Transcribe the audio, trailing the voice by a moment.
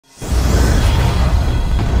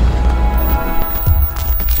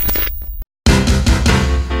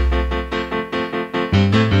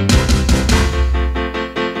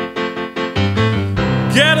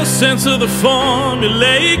sense of the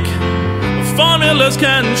formulaic. Formulas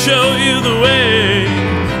can show you the way,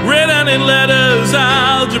 written in letters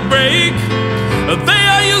algebraic. They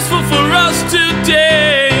are useful for us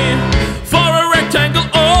today, for a rectangle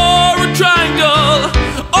or a triangle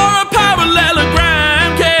or a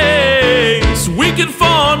parallelogram case. We can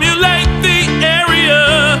formulate the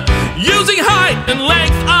area using height and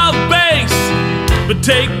length of base. But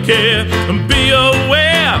take care and be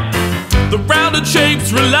aware, the rounded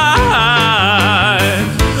shapes rely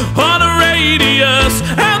on a radius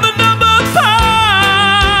and the number pi.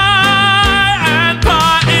 And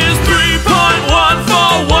pi is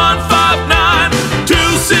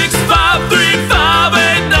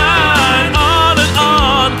 3.1415926535589.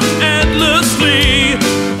 On, endlessly,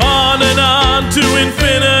 on and on to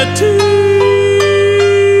infinity.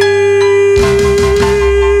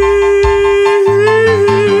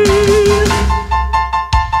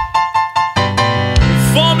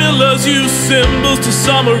 Formulas use symbols to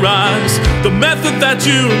summarize the method that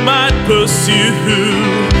you might pursue.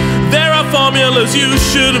 There are formulas you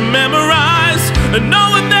should memorize, and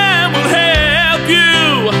knowing them will help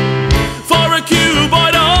you. For a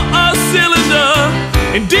cuboid or a cylinder,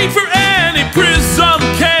 indeed for any prism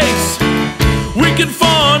case, we can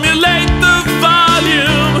formulate the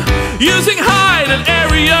volume using height and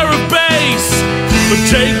area of base. But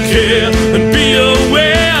take care and be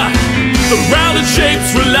aware, the rounded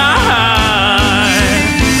shapes rely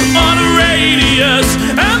on a radius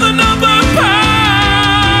and the number pi.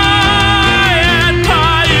 And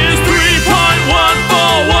pi is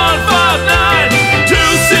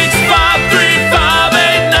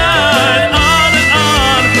 3.1415926535589. On and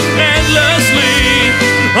on, endlessly,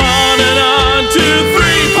 on and on to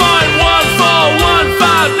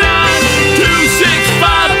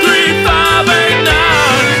 3.1415926535589.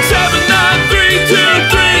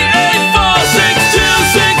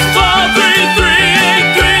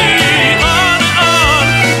 793238462643383. On and on,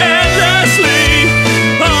 endlessly,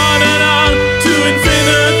 on and on to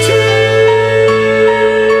infinity.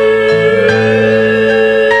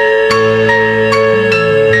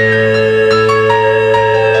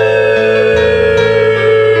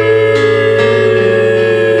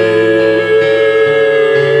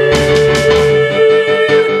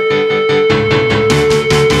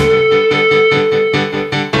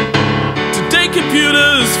 Today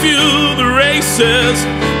computers fuel the races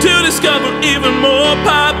to discover even more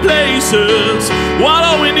pi places, while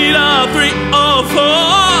all we need are 3 or 4.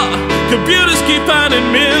 Computers keep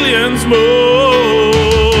finding millions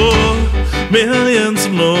more, millions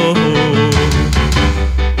more.